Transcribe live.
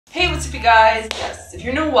Hey, what's up you guys? Yes, if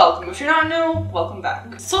you're new, welcome. If you're not new, welcome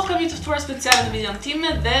back. Sot kam një të ftuar speciale në videon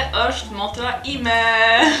time dhe është motra ime.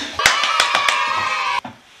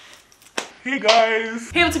 Hey guys!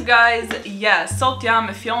 Hey, what's up guys? Yes, sot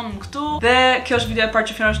jam me Fionën këtu dhe kjo është video e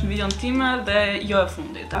parë që Fiona është në videon time dhe jo e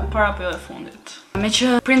fundit. Para po jo e fundit. Me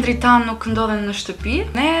që prindrit tanë nuk ndodhen në shtëpi,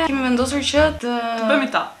 ne kemi vendosur që të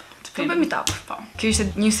bëjmë tap. Të bëjmë tap, po. Kjo ishte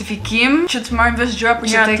një justifikim që të marrim vesh gjëra për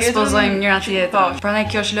që të ekspozojmë njëra tjetrën. Prandaj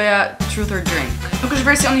kjo është loja Truth or Drink. Nuk është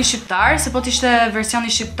versioni shqiptar, se po të ishte versioni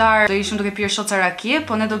shqiptar do ishim duke pirë shoca rakie,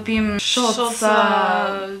 po ne do pim shoca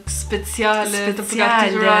speciale të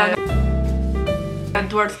përgatitura.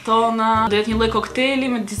 Duart tona, do jetë një lloj koktejli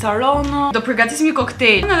me disa rona. Do përgatisim një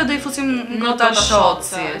koktejl dhe do I fusim nota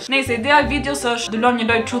shoci. Nëse ideja e videos është do lëm një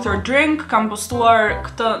lloj Truth or Drink, kam postuar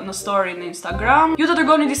këtë në story në Instagram. Ju të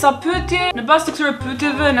dërgoni disa pyetje, në bazë të këtyre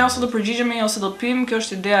pyetjeve ne ose do përgjigjemi ose do pim, kjo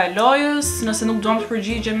është ideja e lojës. Nëse nuk duam të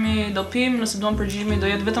përgjigjemi, do pim, nëse duam të përgjigjemi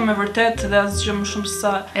do jetë vetëm e vërtet dhe asgjë më shumë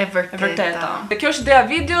se e vërteta. Dhe kjo është ideja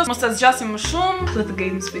e videos, mos ta zgjasim më shumë. Let the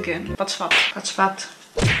games begin. Pa çfat.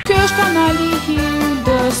 Kjo është kanali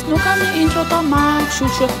Hildës, nuk kam një intro të marrë, kështu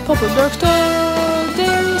që po përdor këtë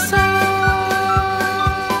derisa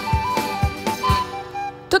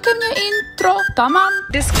të kem një intro tamam.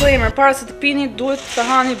 Disclaimer, para se të pini duhet të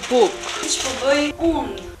hani bukë. Ç'po bëj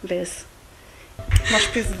unë? Bez. Ma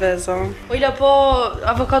shpif veza. Ojla, po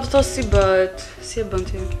avokado tos si bëhet? Si e bën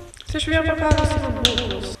ti? Se shpia avokado si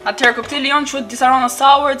bukës. Atëherë koktejli jon quhet disarona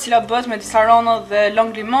sour, e cila bëhet me disarona dhe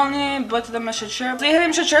long limoni, bëhet edhe me sheqer. Do I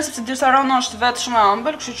hedhim sheqer sepse disarona është vetë shumë e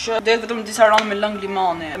ëmbël, kështu që do jetë vetëm disarona me long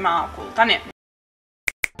limoni me akull. Tani.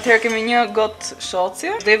 Atëherë kemi një gotë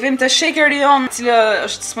shoci. Do I vim te shakeri jon, e cila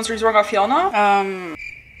është sponsorizuar nga Fiona.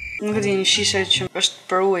 Nuk e di, një shishe që është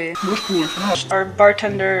për ujë. Është our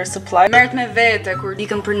bartender supply. Merret me vete kur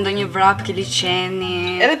ikën për ndonjë vrap ke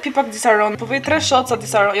liçeni. Edhe pi pak disaron. Po vej 3 shoca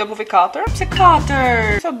disaron, jo po vej 4. Pse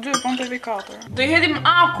 4? Sa 2, po të vej 4. Do I hedhim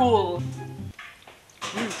akull.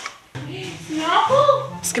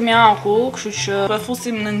 S'kemi akull, kështu që po e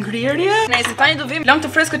fusim në ngrirje. Nëse tani do vim lang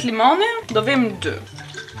të freskët limoni, do vim 2.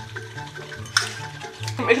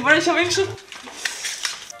 E të bërë që vim kështu?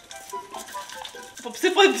 Po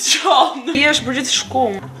pse po e dëgjon? I është përgjithë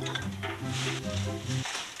shkum.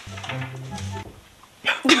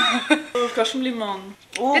 Ka shumë limon.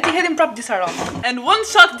 E ti hedhim prap disarona. And 1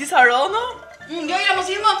 shot disarona. Jo,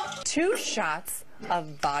 mos i më. 2 shots of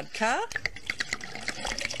vodka.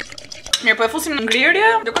 Mirë, po e fusim në ngrirje.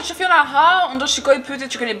 Ndërkohë që Fiona ha, unë do shikoj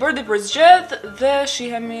pyetjet që keni bërë dhe për zgjedh dhe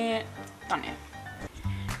shihemi tani.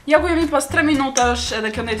 Ja ku jemi pas 3 minutash, edhe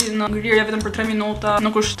kjo ndeti në ngrirje vetëm për 3 minuta,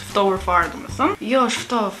 nuk është ftohur fare, domethënë. Jo, është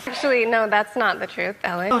ftof. Actually, no, that's not the truth,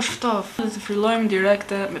 Ellie. Jo, është ftof. Le të fillojmë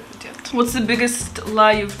direkte me pyetjet. What's the biggest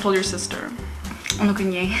lie you've told your sister? Unë nuk e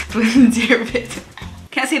njeh, po e nxjerr vetë.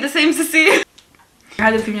 Can't say the same se si.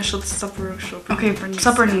 Hajde të pim një shot sa për kështu. Okej, për nisje.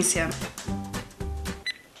 Sa për nisje?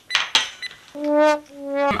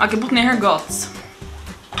 A ke but njëherë gocë?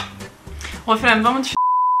 O, frem, vëmë të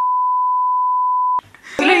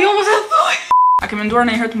Jo, mos e thuaj. A ke menduar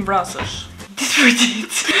ndonjëherë të mbrasësh? Ditë për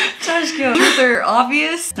ditë. Çfarë është kjo? Super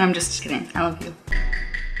obvious. No, I'm just kidding. I love you.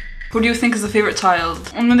 Who do you think is the favorite child?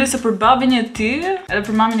 Unë mendoj se për babin e ti, edhe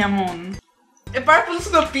për mamin jam unë. E para po nuk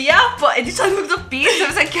do pija, po e di çfarë nuk do pi,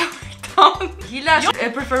 sepse kjo Hilda është e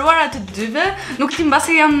preferuara të dyve, nuk ti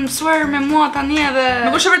mbase janë mësuar me mua tani edhe...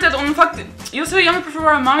 Nuk është e vërtet, unë në fakt, jo se jam e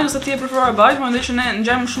preferuara e mamit ose ti e preferuara e babit, po mendoj që ne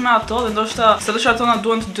ngjajmë shumë me ato dhe ndoshta se do që ato na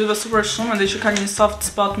duan të dyve super shumë, mendoj që ka një soft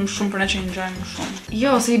spot më shumë për ne që ngjajmë më shumë.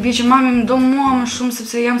 Jo, se I bie që mami më do mua më shumë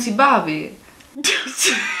sepse jam si babi.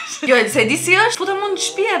 Jo, se di si është, futem unë në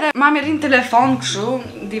shtëpi edhe mami rrin telefon kështu,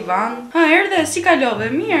 divan. Ha, erdhe, si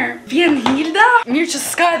kalove? Mirë. Vjen Hilda, mirë që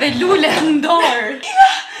s'ka edhe lule në dorë.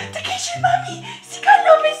 Hilda, të keqe mami, si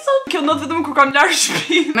kalove sot? Kjo ndodh vetëm kur kam larë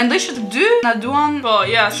shtëpi. Mendoj që të dy na duan. Po,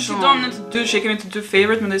 ja, si duam ne të dy, që kemi të dy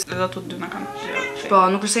favorite, mendoj se edhe ato të dy na kanë. Po,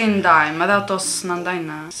 nuk është se I ndajmë, edhe ato s'na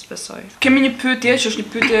ndajnë, s'besoj. Kemi një pyetje që është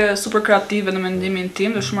një pyetje super kreative në mendimin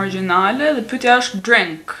tim dhe shumë origjinale dhe pyetja është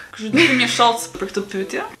drink. Kështu do të kemi një shot për këtë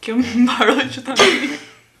pyetje. Kjo mbaroi që tani.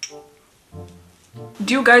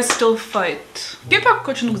 Do you guys still fight? Ke pak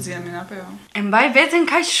kohë që nuk zihemi, apo jo? E mbaj veten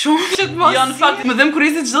kaq shumë që të mos. Jo, në fakt, më dhem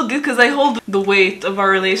kurrizit çdo ditë because I hold the weight of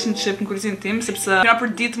our relationship në kurrizin tim, sepse Fiona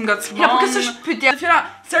për ditë më ngacmon. Ja, po kjo është pyetja. Fiona,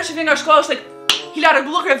 sërë që vjen nga shkolla është like Hila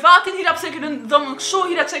rregullo krevatin, Hila pse ke në dhomën kështu,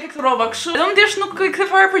 Hila çe ke këtë rroba kështu. Edhe unë thjesht nuk i kthe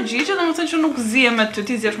fare përgjigje, domethënë që nuk zihem me ty,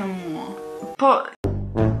 ti zihesh me mua. Po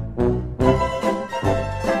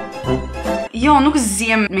Jo, nuk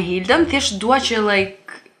zihem me Hildën, thjesht dua që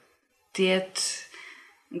like të jetë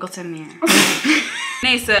Goce mirë.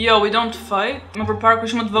 Nëse, yo, we don't fight. Më përpara kur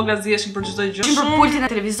shumë të vogla ziheshin për çdo gjë. Për pultin e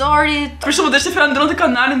televizorit. Për shembull, deshte Fiona ndronte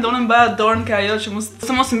kanalin, ndonë mbaja dorën ka ajo që mos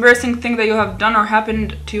the most embarrassing thing that you have done or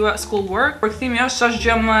happened to you at school work. Për kthimi është çfarë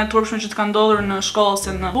gjë më e turpshme që të ka ndodhur në shkollë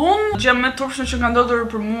ose në punë. Gjë më e turpshme që ka ndodhur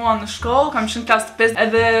për mua në shkollë, kam qenë klasë 5.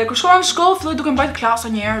 Edhe kur shkova në shkollë, filloi duke mbajt klasa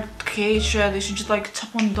një herë të keqe, dhe ishin gjithë like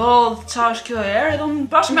çfarë po ndodh, çfarë është kjo herë, edhe unë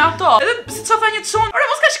bashkë me ato. Edhe si çfarë tha një çon, ore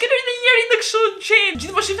mos ka shkelur në njëri në kështu qen.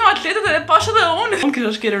 Gjithë po shifnin atletët edhe pash edhe unë. Unë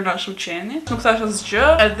kisha shkelur në ashtu qeni. Nuk thash asgjë.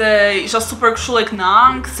 Edhe isha super kështu like në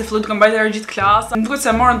ankth, se filloi duke mbajt herë gjithë klasa. Më duket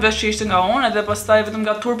se morën vesh që ishte nga unë, edhe pastaj vetëm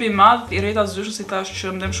nga turpi i madh i rreta zyshës si thash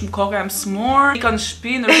që më dem shumë kokë, jam smur. I kanë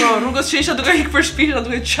shtëpi, ndërkohë rrugës që isha duke ikë për shtëpi, isha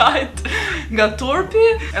duke qajt nga turpi,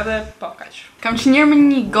 edhe po kaq. Kam qenë njërë me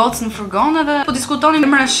një gocë në furgon edhe po diskutonin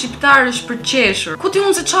emra shqiptar është për qeshur. Ku ti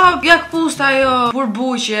unë se qa jak pusta ajo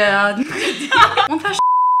burbuqe. Unë thash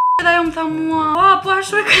edhe ajo më tha mua, po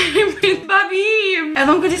ashtu e ka emrin babi im.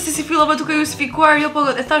 Edhe unë këti si fillova duke justifikuar, jo po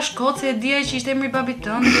e thash kot se e dija që ishte emri babi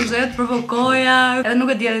tënd, kurse e të provokoja. Edhe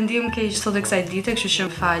nuk e dija dhe ndihem keq sot e kësaj dite, kështu që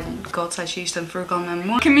më fal goca që ishte në furgon me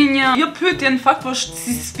mua. Kemi një jo pyetje në fakt, po është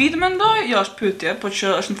si sfidë mendoj, jo është pyetje, po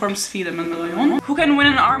që është në formë sfide mendoj unë. Who can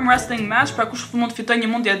win an arm wrestling match? Pra kush mund të fitojë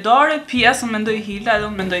një mundje dore? PS unë mendoj Hilda,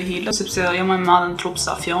 edhe unë mendoj Hilda sepse jam më e madhe në trup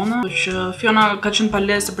sa Fiona. Po që Fiona ka qenë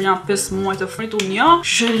palesë për janë 5 muaj të frit, unë jo.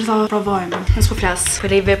 Që ta provojmë. Nësë po flas,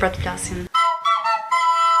 për e i vepra të flasin.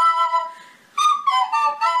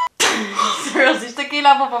 Seriosisht të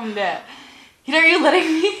Hila po po mle. Hila, are you letting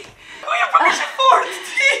me? Ku jo për kështë fort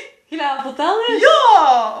ti? Hila, po tallesh? Jo!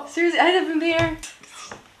 Seriously, hajde për mberë.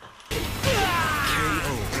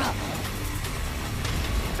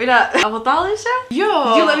 Hila, apo tallesh e? Jo!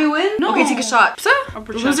 Did you let me win? No. Okay, take a shot. Pse?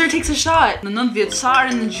 Loser takes a shot. Në 9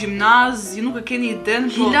 vjeçare në gjimnaz, ju nuk e keni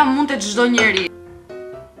iden, po... Hila mund të çdo njeri.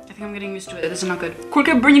 I'm getting used to it, this is not good. Kur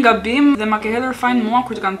ke bërë një gabim dhe ma ke hedhur fajin mua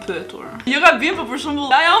kur të kanë pyetur. Jo gabim, po për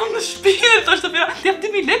shembull, aja unë në shtëpi dhe thoshte Fiona, "Ti jap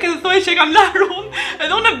 2000 lekë" dhe thoi që e kam larë unë.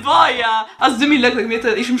 Edhe unë e baja. As 2000 lekë,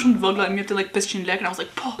 dhe ishim shumë të vogla, më jepte like 500 lekë, and I was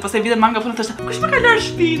like, "Po." Pastaj vite manga punë thoshte, "Kush më ka larë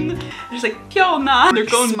shtëpinë?" Është like, "Fiona."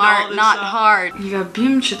 Smart, not hard. Një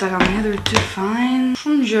gabim që ta kam hedhur ty fajin.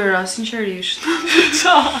 Shumë gjëra, sinqerisht.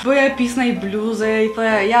 Bëja e pisna i bluze, i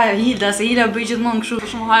thoja, "Ja, Hilda, se Hilda bëj gjithmonë kështu." Për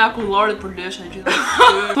shembull, haja kulloret për lësha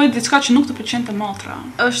gjithë. Diçka që nuk të pëlqente motra.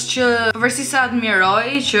 Është që pavarësisht se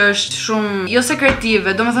admiroj, që është shumë jo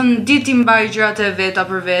sekretive, domethënë di ti mbaj gjërat e veta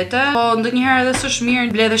për vete, po ndonjëherë edhe s'është mirë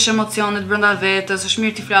mbledhësh emocionet brenda vetes, është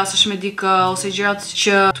mirë ti flasësh me dikë ose gjërat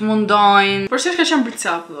që të mundojnë. Por s'është ka qenë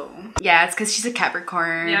bricap though. Yeah, it's because she's a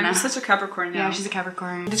Capricorn. Yeah, I'm such a Capricorn. Yeah, she's a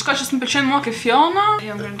Capricorn. Diçka që s'më pëlqen mua ke Fiona,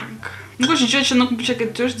 I'm gonna drink. Nuk është gjë që nuk më pëlqen ke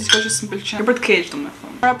ty, është diçka që s'më pëlqen. Për të keq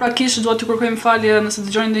domethënë. Pra kish dua t'ju kërkojmë falje nëse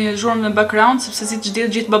dëgjoni ndonjë zhurmë në background, sepse si çdo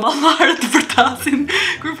gjithë baballarët të përtasin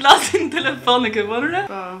kur flasin në telefon e ke vënë.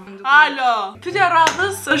 Po. Alo. Pyetja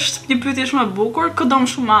radhës është një pyetje shumë e bukur, kë dom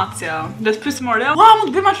shumë acja. Le të pyesim Oreo. Ua, mund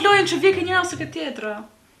të bëjmë atë lojën që vjen ke njëra ose ke tjetra.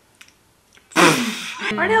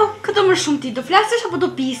 Oreo, kë do më shumë ti, do flasësh apo do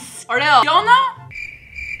pis? Oreo. Fiona?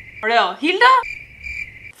 Oreo, Hilda?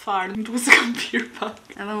 Farë, më duke se kam pirë pak.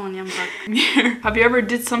 Edhe unë jam pak. Mirë. Have you ever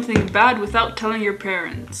did something bad without telling your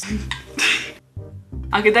parents?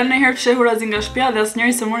 A ke dalë ndonjëherë fshehur azi nga shtëpia dhe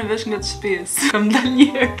asnjëri se mori vesh nga të shtëpisë? Kam dalë një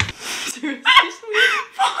herë.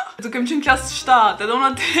 Duke më qenë klasë 7, edhe unë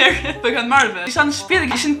atëherë po e kanë marrë vesh. Isha në shtëpi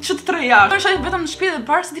dhe kishin çu të tre jashtë. Isha vetëm në shtëpi dhe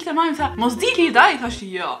para se dilte mami më tha, "Mos dili Hilda", I thash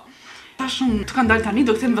jo. Tash unë të kanë dalë tani,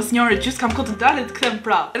 do kthehem pas një ore gjysmë, kam kohë të dalë të kthehem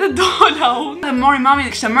prapë. Edhe dola unë. Dhe mori mami,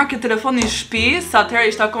 kishte marrë këtë telefonin e shtëpisë, atëherë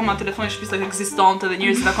ishte akoma telefoni i shtëpisë që ekzistonte dhe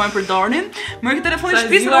njerëzit takonin përdorin. Mori këtë telefonin e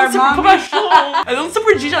shtëpisë dhe unë po bashkë. Edhe unë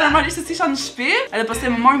super gjigja normalisht se isha në shtëpi, edhe pastaj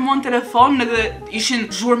më mori mua në telefon edhe ishin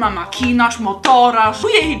zhurma makinash, motorash. Ku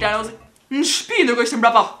je Hilda? Në shtëpi, ndërkohë ishte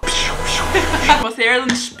mbrapa. Pastaj erdhën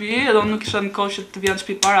në shtëpi, edhe unë nuk isha në kohë që të vjen në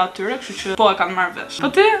shtëpi para atyre, kështu që po e kanë marrë vesh. Po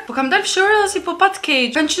ti? Po kam dalë fshore dhe si po pat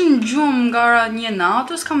keq. Kanë qenë në gjumë nga ora 1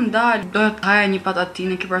 natës, kam dalë. Doja të haja një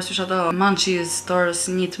patatine, ke parasysh ato munchies të orës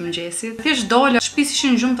 1 të mëngjesit. Thjesht dola, shtëpis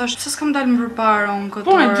ishin në gjumë, thash, pse s'kam dalë më përpara unë këtë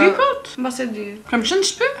orë. Po e di kët? Mbas e di. Kam qenë në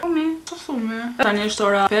shtëpi? Po mi. Po thumë. Tani është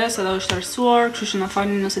ora 5 edhe është arsuar, kështu që na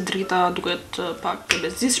falni nëse drita duket pak e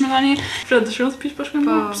bezdisshme tani. Fred, dëshiron të pish bashkë me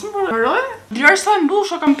mua? Pse më mbaroj? Deri sa e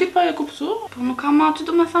mbush, kam pik pa e kuptuar. Po nuk kam aty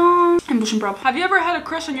do me thonë. E mbushim prapë. Have you ever had a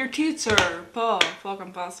crush on your teacher? Po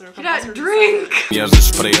kam pasur. Drink! Njerëzit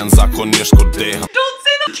shprehen zakonisht kur dehen. Don't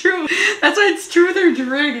say the truth. That's why it's truth or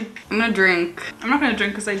drink. I'm gonna drink. I'm not gonna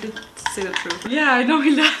drink because I did say the truth. Yeah, I know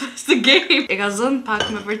he loves the game. E ka zënë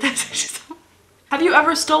pak me vërtetë. Have you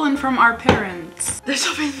ever stolen from our parents? Dhe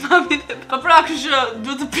shopin mamit. Po pra, kështu që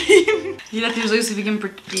duhet të pim. Hila t'i vëzoj si vikim për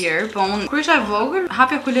të pirë, po unë kur isha e vogël,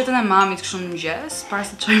 hapja kuletën e mamit kështu në mëngjes, para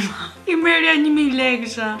se të çoj mami. I merrja 1000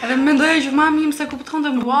 lekësha. Edhe mendoja që mami im se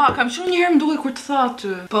kuptonte mua. Ua, kam qenë një herë më duket kur të tha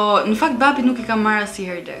aty. Po, në fakt babi nuk i ka marrë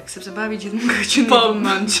asnjëherë lek, sepse babi gjithmonë ka qenë Po, i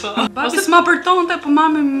vëmendshëm. Babi s'ma përtonte, po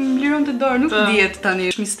mami më lironte dorë, nuk dihet tani,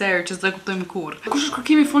 është mister që s'do kuptojmë kurrë. Kush është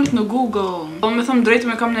kërkimi i fundit në Google? Po më thon drejtë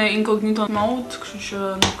më kam në incognito mode, kështu që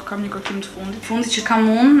nuk kam një kërkim të fundit. Fundi që kam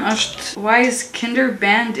unë është Why is Kinder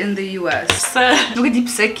banned in the US? Se Nuk e di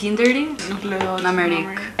pse Kinderi nuk lejohet në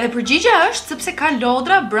Amerikë. Edhe përgjigjja është sepse ka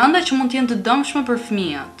lodra brenda që mund të jenë të dëmshme për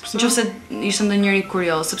fëmijët. Nëse ishte ndonjëri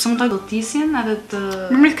kurioz, sepse mund ta gotisin edhe të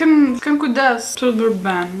Mirë, kem kujdes. Çfarë bër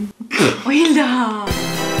ban? O Hilda.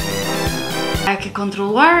 A ke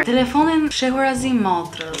kontrolluar telefonin shehurazi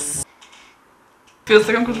motrës? Jo,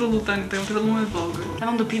 se kam kontrollu tani, të kam kontrollu me vogël.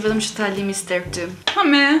 Kam do pi vetëm që ta li mister ty. Ha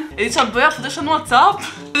me, e di qa bëja, futesha në WhatsApp.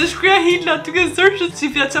 Dhe shkruja Hilda, ty ke zërë që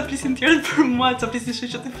qifja qa plisin tjerët për mua, qa plisin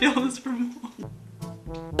shqyqet e Fionës për mua.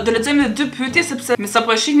 Do lexojmë edhe 2 pyetje sepse me sa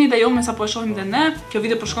po e shihni dhe jo, me sa po e shohim dhe ne, kjo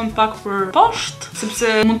video po shkon pak për poshtë,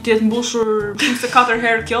 sepse mund të jetë mbushur shumë se 4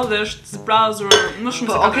 herë kjo dhe është zbrazur më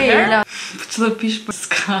shumë se 4 herë. Po çdo pish po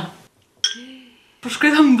s'ka. Po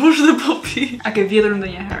shkreta mbush dhe po pi. A ke vjedhur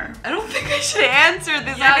ndonjëherë? I don't think I should answer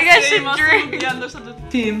this. Ja, I think I should drink. Ja, ndoshta do të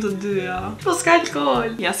pim të dyja. Po s'ka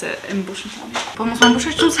alkool. Ja se e mbushim tani. Po mos më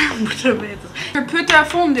mbushësh shumë se mbushë vetes. Për pyetja e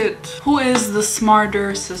fundit, who is the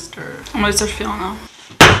smarter sister? Më thësh Fiona.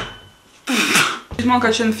 Gjithmonë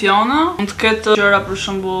ka qenë Fiona, mund të ketë gjëra për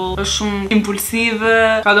shembull, është shumë impulsive,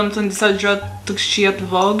 ka domethënë disa gjëra të këqija të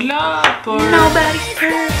vogla, por Nobody's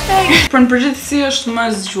perfect. Por në përgjithësi është më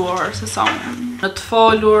e zgjuar se sa unë. Në të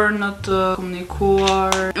folur, në të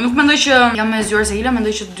komunikuar. Nuk mendoj që jam më e zgjuar se Hila,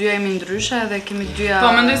 mendoj që të dyja jemi ndryshe dhe kemi të dyja. Po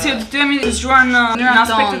mendoj se të dy jemi të zgjuar në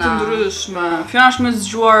aspekte të ndryshme. Fiona është më e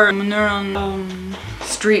zgjuar në mënyrën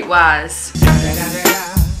streetwise.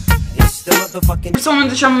 Përso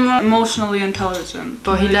mendoj që jam emotionally intelligent.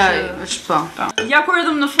 Po Hila është po. Ja kur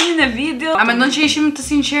erdhëm në fundin e video. A mendon që ishim të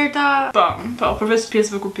sinqerta? Po, përveç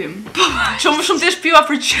pjesëve ku pim. Shumë shumë thjesht piva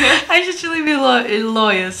për qejf. Ai është qëllimi i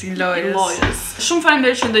lojës. Shumë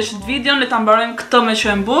faleminderit që ndoqët videon, le ta mbarojmë këtë me që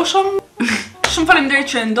e mbushëm. Shumë faleminderit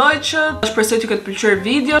që e ndoqët. Shpresoj t'ju ketë pëlqyer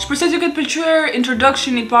video. Shpresoj t'ju ketë pëlqyer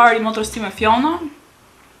introduction i parë i motrës time Fiona.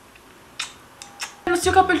 Nëse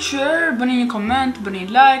ju ka pëlqyer, bëni një koment, bëni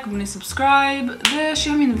like, bëni subscribe dhe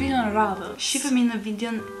shihemi në videon e radhës.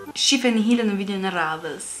 Shifeni Hilën në videon e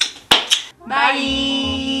radhës.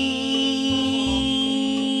 Bye!